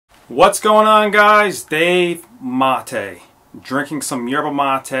What's going on, guys? Dave Mate. Drinking some yerba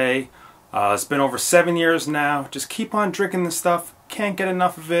mate. It's been over 7 years now. Just keep on drinking this stuff. Can't get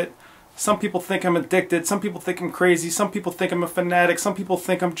enough of it. Some people think I'm addicted. Some people think I'm crazy. Some people think I'm a fanatic. Some people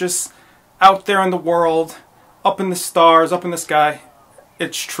think I'm just out there in the world, up in the stars, up in the sky.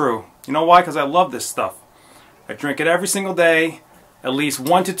 It's true. You know why? Because I love this stuff. I drink it every single day, at least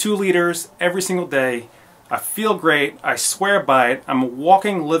 1 to 2 liters every single day. I feel great. I swear by it. I'm a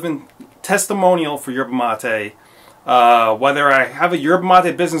walking, living testimonial for yerba mate. Whether I have a yerba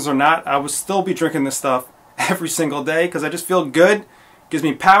mate business or not, I would still be drinking this stuff every single day because I just feel good. Gives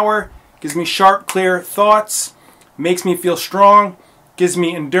me power, gives me sharp, clear thoughts, makes me feel strong, gives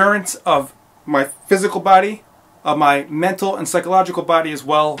me endurance of my physical body, of my mental and psychological body as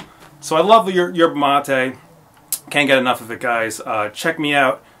well. So I love yerba mate. Can't get enough of it, guys. Check me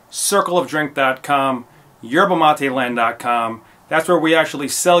out, circleofdrink.com. YerbaMateLand.com. That's where we actually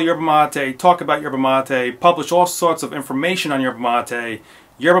sell yerba mate, talk about yerba mate, publish all sorts of information on yerba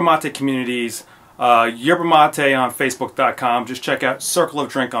mate communities, yerba mate on Facebook.com. Just check out Circle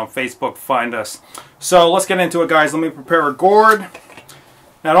of Drink on Facebook, find us. So let's get into it, guys. Let me prepare a gourd.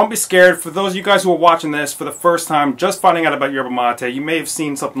 Now don't be scared. For those of you guys who are watching this for the first time, just finding out about yerba mate, you may have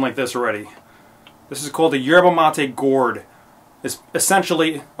seen something like this already. This is called a yerba mate gourd. It's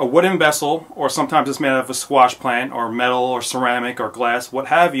essentially a wooden vessel, or sometimes it's made out of a squash plant, or metal, or ceramic, or glass, what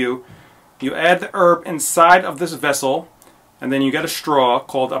have you. You add the herb inside of this vessel, and then you get a straw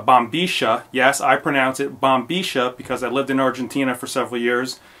called a bombilla. Yes, I pronounce it bombilla because I lived in Argentina for several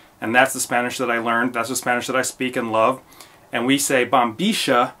years, and that's the Spanish that I learned. That's the Spanish that I speak and love. And we say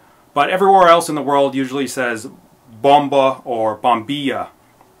bombilla, but everywhere else in the world usually says bomba or bombilla.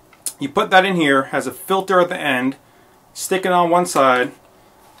 You put that in here, has a filter at the end, stick it on one side.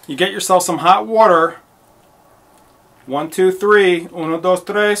 You get yourself some hot water. 1, 2, 3. 1, 2,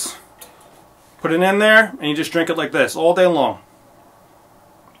 3. Put it in there and you just drink it like this all day long.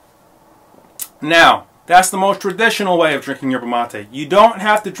 Now, that's the most traditional way of drinking yerba mate. You don't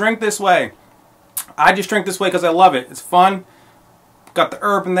have to drink this way. I just drink this way because I love it. It's fun. Got the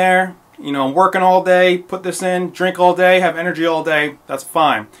herb in there. You know, I'm working all day. Put this in. Drink all day. Have energy all day. That's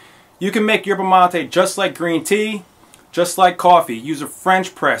fine. You can make yerba mate just like green tea. Just like coffee. Use a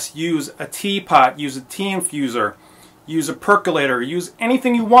French press, use a teapot, use a tea infuser, use a percolator, use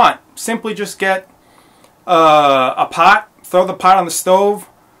anything you want. Simply just get a pot, throw the pot on the stove,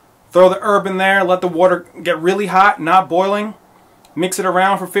 throw the herb in there, let the water get really hot, not boiling, mix it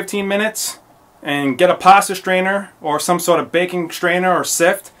around for 15 minutes, and get a pasta strainer or some sort of baking strainer or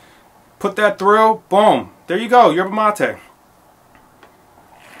sift. Put that through, boom, there you go, yerba mate.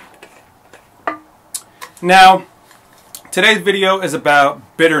 Now, today's video is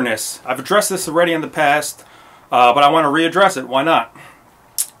about bitterness. I've addressed this already in the past, but I want to readdress it. Why not?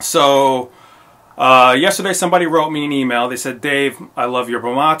 So, yesterday somebody wrote me an email. They said, Dave, I love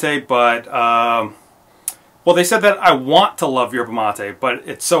yerba mate, but, well, they said that I want to love yerba mate, but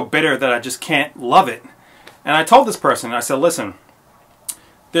it's so bitter that I just can't love it. And I told this person, I said, listen,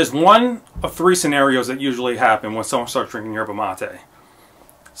 there's one of 3 scenarios that usually happen when someone starts drinking yerba mate.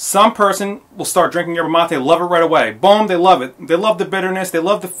 Some person will start drinking yerba mate, love it right away. Boom, they love it. They love the bitterness, they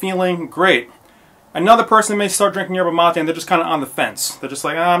love the feeling, great. Another person may start drinking yerba mate and they're just kind of on the fence. They're just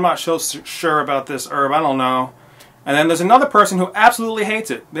like, oh, I'm not so sure about this herb, I don't know. And then there's another person who absolutely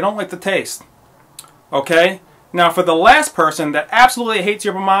hates it. They don't like the taste. Okay? Now for the last person that absolutely hates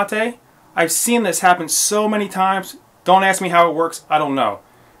yerba mate, I've seen this happen so many times. Don't ask me how it works, I don't know.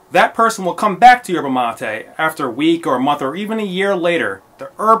 That person will come back to yerba mate after a week or a month or even a year later. The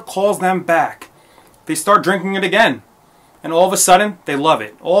herb calls them back. They start drinking it again. And all of a sudden, they love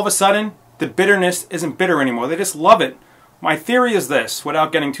it. All of a sudden, the bitterness isn't bitter anymore. They just love it. My theory is this,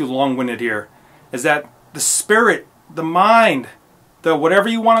 without getting too long-winded here, is that the spirit, the mind, the whatever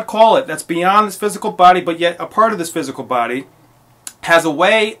you want to call it, that's beyond this physical body, but yet a part of this physical body, has a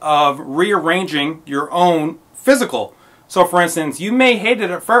way of rearranging your own physical. So for instance, you may hate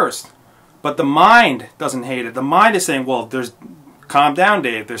it at first, but the mind doesn't hate it. The mind is saying, well, calm down,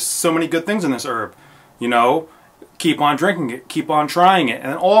 Dave. There's so many good things in this herb. You know, keep on drinking it, keep on trying it.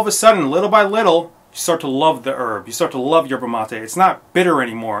 And then all of a sudden, little by little, you start to love the herb. You start to love yerba mate. It's not bitter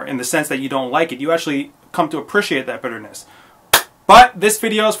anymore in the sense that you don't like it. You actually come to appreciate that bitterness. But this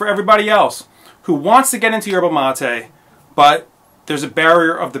video is for everybody else who wants to get into yerba mate, but there's a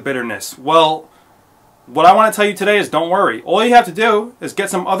barrier of the bitterness. Well, what I want to tell you today is don't worry. All you have to do is get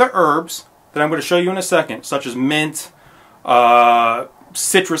some other herbs that I'm going to show you in a second, such as mint,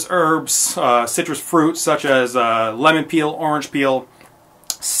 citrus herbs, citrus fruits such as lemon peel, orange peel,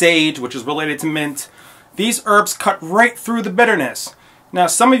 sage, which is related to mint. These herbs cut right through the bitterness. Now,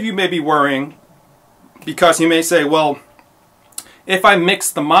 some of you may be worrying because you may say, well, if I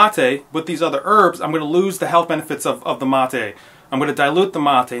mix the mate with these other herbs, I'm going to lose the health benefits of the mate. I'm going to dilute the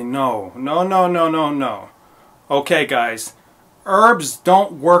mate. No, no, no, no, no, no. Okay, guys, herbs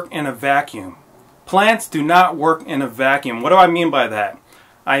don't work in a vacuum. Plants do not work in a vacuum. What do I mean by that?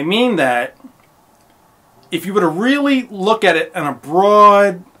 I mean that if you were to really look at it in a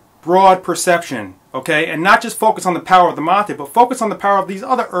broad perception, okay, and not just focus on the power of the mate, but focus on the power of these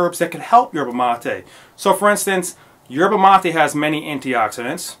other herbs that could help yerba mate. So, for instance, yerba mate has many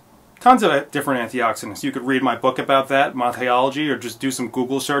antioxidants, tons of different antioxidants. You could read my book about that, Mateology, or just do some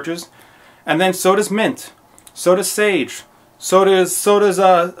Google searches. And then so does mint, so does sage, so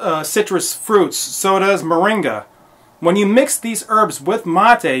does citrus fruits, so does moringa. When you mix these herbs with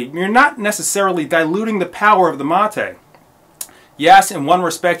mate, you're not necessarily diluting the power of the mate. Yes, in one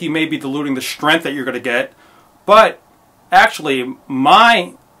respect, you may be diluting the strength that you're going to get, but actually,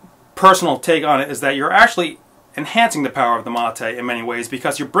 my personal take on it is that you're actually enhancing the power of the mate in many ways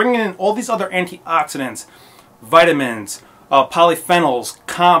because you're bringing in all these other antioxidants, vitamins, polyphenols,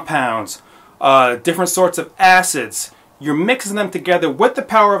 compounds, different sorts of acids. You're mixing them together with the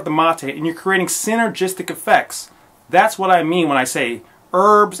power of the mate and you're creating synergistic effects. That's what I mean when I say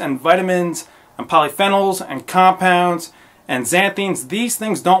herbs and vitamins and polyphenols and compounds and xanthines. These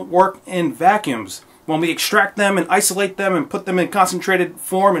things don't work in vacuums. When we extract them and isolate them and put them in concentrated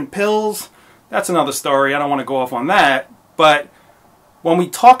form in pills, that's another story. I don't want to go off on that. But when we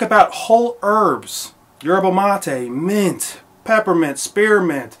talk about whole herbs, yerba mate, mint, peppermint,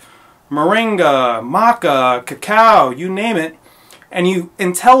 spearmint, moringa, maca, cacao, you name it, and you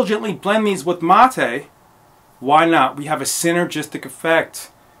intelligently blend these with mate, why not? We have a synergistic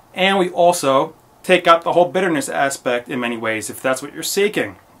effect. And we also take out the whole bitterness aspect in many ways, if that's what you're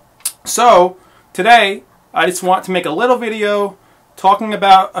seeking. So, today, I just want to make a little video talking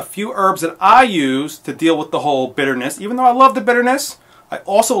about a few herbs that I use to deal with the whole bitterness. Even though I love the bitterness, I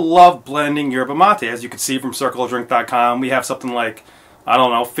also love blending yerba mate. As you can see from circleofdrink.com, we have something like, I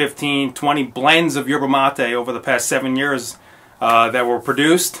don't know, 15, 20 blends of yerba mate over the past 7 years that were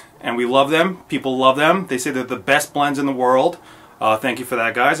produced, and we love them. People love them. They say they're the best blends in the world. Thank you for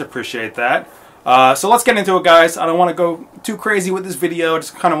that, guys. I appreciate that. So let's get into it, guys. I don't want to go too crazy with this video. I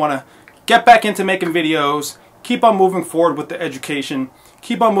just kind of want to get back into making videos, keep on moving forward with the education,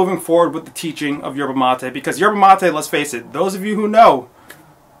 keep on moving forward with the teaching of yerba mate, because yerba mate, let's face it, those of you who know,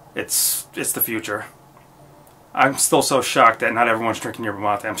 it's the future. I'm still so shocked that not everyone's drinking yerba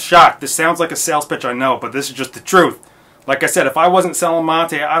mate. I'm shocked. This sounds like a sales pitch, I know, but this is just the truth. Like I said, if I wasn't selling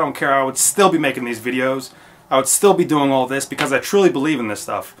mate, I don't care. I would still be making these videos. I would still be doing all this because I truly believe in this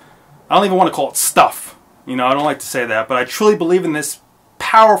stuff. I don't even want to call it stuff. You know, I don't like to say that, but I truly believe in this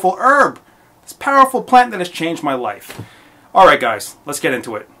powerful herb, this powerful plant that has changed my life. Alright guys, let's get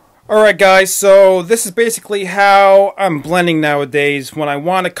into it. Alright guys, so this is basically how I'm blending nowadays when I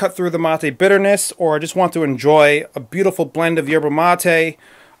want to cut through the mate bitterness or I just want to enjoy a beautiful blend of yerba mate.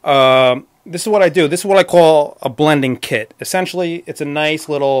 This is what I do. This is what I call a blending kit. Essentially, it's a nice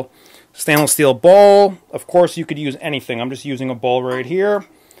little stainless steel bowl. Of course, you could use anything. I'm just using a bowl right here.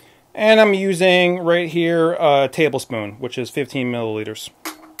 And I'm using right here a tablespoon, which is 15 milliliters.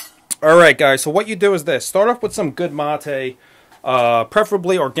 Alright guys, so what you do is this. Start off with some good mate,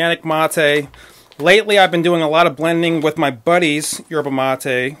 preferably organic mate. Lately I've been doing a lot of blending with my buddies, yerba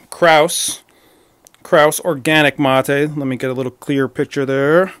mate, Kraus organic mate. Let me get a little clearer picture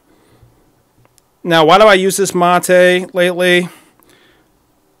there. Now why do I use this mate lately?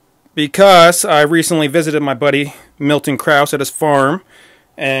 Because I recently visited my buddy Milton Kraus at his farm.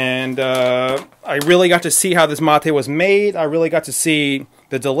 And I really got to see how this mate was made. I really got to see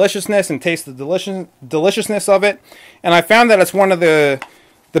the deliciousness and taste the deliciousness of it. And I found that it's one of the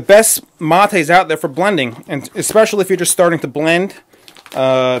best mates out there for blending. And especially if you're just starting to blend.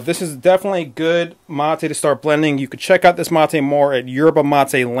 This is definitely good mate to start blending. You could check out this mate more at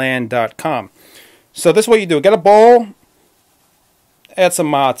yerbamateland.com. So this is what you do. Get a bowl. Add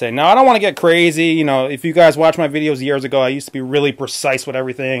some mate. Now, I don't want to get crazy. You know, if you guys watched my videos years ago, I used to be really precise with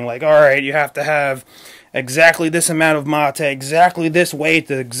everything. Like, alright, you have to have exactly this amount of mate, exactly this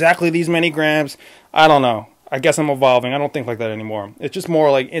weight, exactly these many grams. I don't know. I guess I'm evolving. I don't think like that anymore. It's just more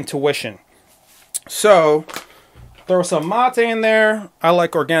like intuition. So, throw some mate in there. I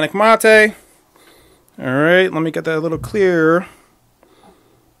like organic mate. Alright, let me get that a little clearer.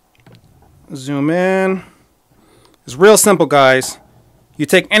 Zoom in. It's real simple, guys. You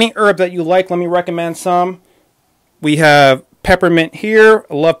take any herb that you like. Let me recommend some. We have peppermint here.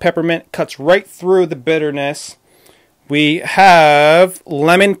 I love peppermint. Cuts right through the bitterness. We have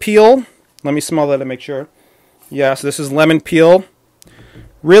lemon peel. Let me smell that to make sure. Yes, this is lemon peel.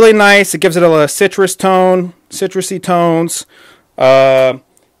 Really nice. It gives it a citrus tone, citrusy tones.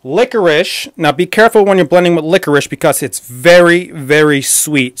 Licorice. Now be careful when you're blending with licorice because it's very, very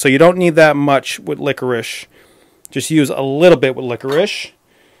sweet. So you don't need that much with licorice. Just use a little bit with licorice.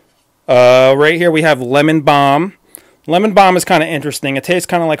 Right here we have lemon balm. Lemon balm is kind of interesting. It tastes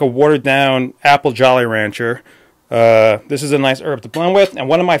kind of like a watered down apple Jolly Rancher. This is a nice herb to blend with. And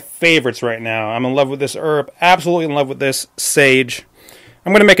one of my favorites right now. I'm in love with this herb. Absolutely in love with this. Sage.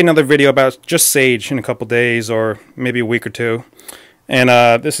 I'm going to make another video about just sage in a couple days or maybe a week or two. And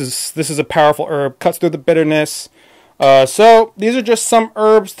this is a powerful herb. Cuts through the bitterness. So these are just some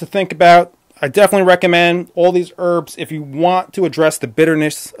herbs to think about. I definitely recommend all these herbs if you want to address the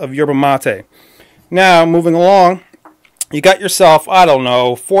bitterness of yerba mate. Now, moving along, you got yourself, I don't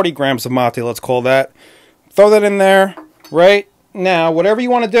know, 40 grams of mate, let's call that. Throw that in there, right? Now, whatever you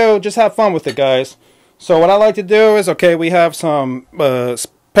want to do, just have fun with it, guys. So what I like to do is, okay, we have some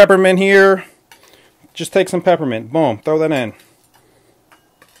peppermint here. Just take some peppermint. Boom, throw that in.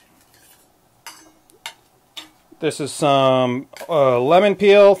 This is some lemon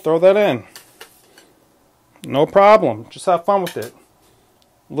peel. Throw that in. No problem. Just have fun with it.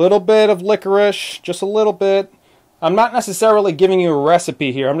 Little bit of licorice. Just a little bit. I'm not necessarily giving you a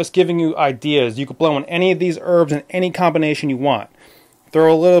recipe here. I'm just giving you ideas. You can blend with any of these herbs in any combination you want.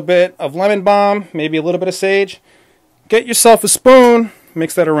 Throw a little bit of lemon balm. Maybe a little bit of sage. Get yourself a spoon.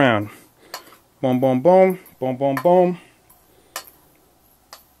 Mix that around. Boom, boom, boom. Boom, boom, boom.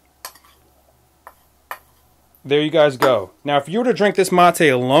 There you guys go. Now, if you were to drink this mate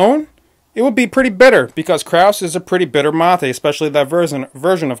alone, it would be pretty bitter because Kraus is a pretty bitter mate, especially that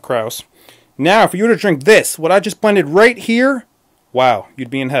version of Kraus. Now, if you were to drink this, what I just blended right here, wow,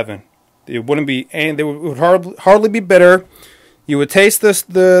 you'd be in heaven. It wouldn't be, and it would hardly be bitter. You would taste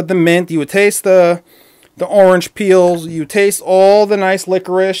the mint. You would taste the orange peels. You would taste all the nice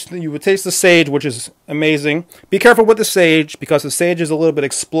licorice. You would taste the sage, which is amazing. Be careful with the sage because the sage is a little bit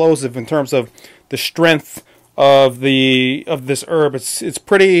explosive in terms of the strength of this herb. It's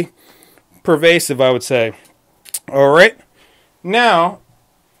pretty pervasive, I would say. All right. Now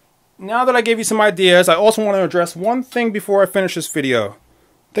that I gave you some ideas, I also want to address one thing before I finish this video.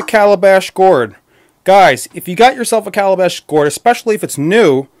 The calabash gourd. Guys, if you got yourself a calabash gourd, especially if it's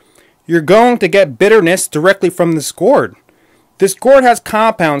new, you're going to get bitterness directly from this gourd. This gourd has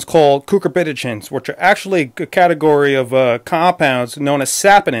compounds called cucurbitacins, which are actually a category of compounds known as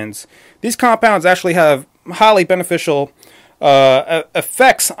saponins. These compounds actually have highly beneficial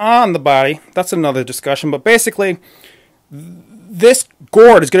effects on the body. That's another discussion, but basically this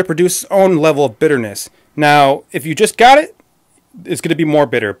gourd is going to produce its own level of bitterness. Now, if you just got it, it's going to be more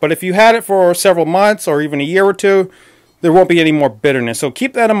bitter. But if you had it for several months or even a year or two, there won't be any more bitterness. So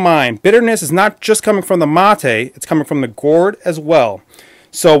keep that in mind. Bitterness is not just coming from the mate, it's coming from the gourd as well.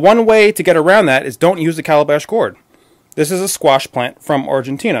 So one way to get around that is don't use the calabash gourd. This is a squash plant from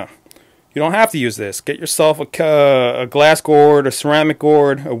Argentina. You don't have to use this. Get yourself a glass gourd, a ceramic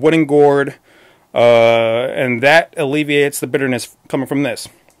gourd, a wooden gourd, and that alleviates the bitterness coming from this.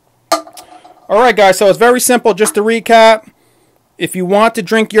 Alright guys, so it's very simple. Just to recap, if you want to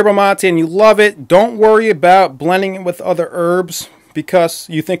drink yerba mate and you love it, don't worry about blending it with other herbs because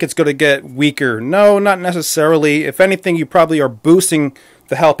you think it's going to get weaker. No, not necessarily. If anything, you probably are boosting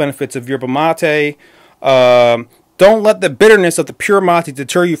the health benefits of yerba mate. Don't let the bitterness of the pure mate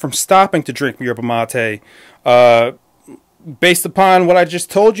deter you from stopping to drink yerba mate. Based upon what I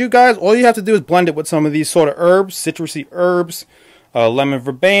just told you guys, all you have to do is blend it with some of these sort of herbs, citrusy herbs, lemon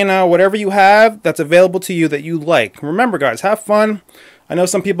verbena, whatever you have that's available to you that you like. Remember guys, have fun. I know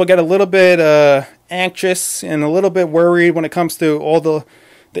some people get a little bit anxious and a little bit worried when it comes to all the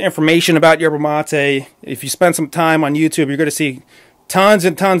information about yerba mate. If you spend some time on YouTube, you're going to see tons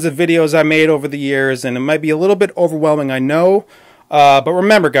and tons of videos I made over the years, and it might be a little bit overwhelming, I know. But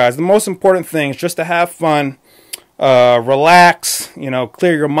remember guys, the most important thing is just to have fun, relax,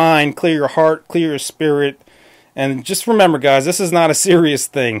 clear your mind, clear your heart, clear your spirit. And just remember guys, this is not a serious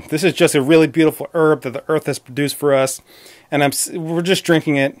thing. This is just a really beautiful herb that the earth has produced for us. And we're just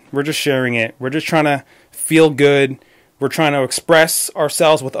drinking it. We're just sharing it. We're just trying to feel good. We're trying to express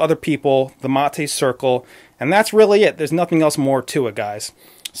ourselves with other people, the mate circle. And that's really it. There's nothing else more to it, guys.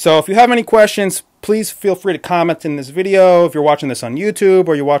 So if you have any questions, please feel free to comment in this video. If you're watching this on YouTube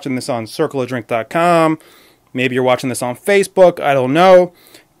or you're watching this on circleofdrink.com, maybe you're watching this on Facebook, I don't know.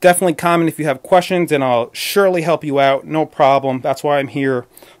 Definitely comment if you have questions and I'll surely help you out. No problem. That's why I'm here.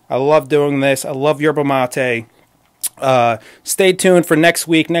 I love doing this. I love yerba mate. Stay tuned for next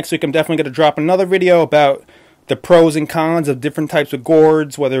week. Next week I'm definitely going to drop another video about the pros and cons of different types of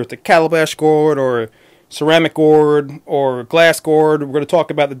gourds, whether it's a calabash gourd or ceramic gourd or glass gourd. We're going to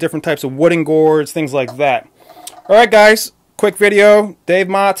talk about the different types of wooden gourds, things like that. Alright guys, quick video, Dave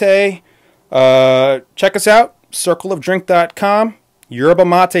Mate. Check us out, circleofdrink.com,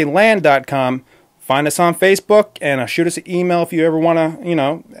 yerbamateland.com. Find us on Facebook, and shoot us an email if you ever want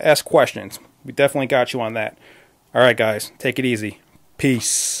to, ask questions. We definitely got you on that. Alright guys, take it easy.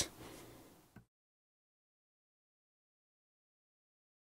 Peace.